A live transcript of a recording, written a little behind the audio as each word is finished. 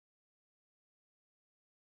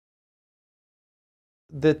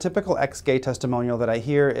The typical ex-gay testimonial that I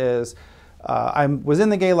hear is, I was in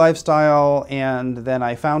the gay lifestyle and then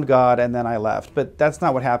I found God and then I left. But that's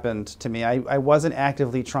not what happened to me. I wasn't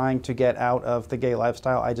actively trying to get out of the gay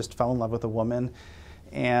lifestyle. I just fell in love with a woman.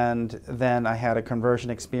 And then I had a conversion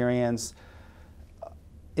experience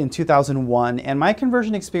in 2001. And my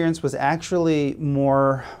conversion experience was actually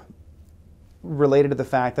more related to the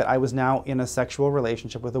fact that I was now in a sexual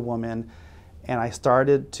relationship with a woman, and I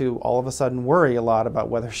started to all of a sudden worry a lot about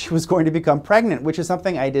whether she was going to become pregnant, which is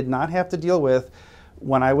something I did not have to deal with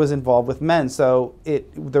when I was involved with men. So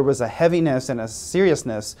there was a heaviness and a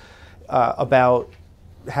seriousness about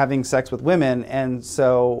having sex with women, and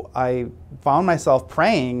so I found myself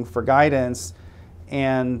praying for guidance,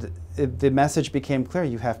 and the message became clear: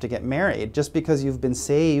 you have to get married. Just because you've been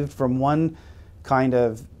saved from one kind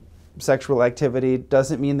of sexual activity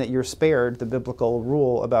doesn't mean that you're spared the biblical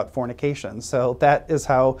rule about fornication. So that is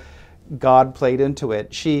how God played into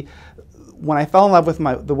it. When I fell in love with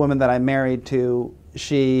the woman that I'm married to,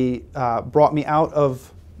 she brought me out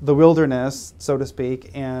of the wilderness, so to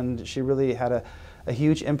speak, and she really had a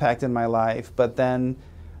huge impact in my life. But then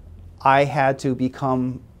I had to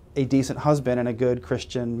become a decent husband and a good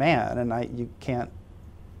Christian man, and you can't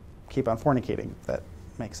keep on fornicating, if that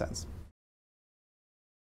makes sense.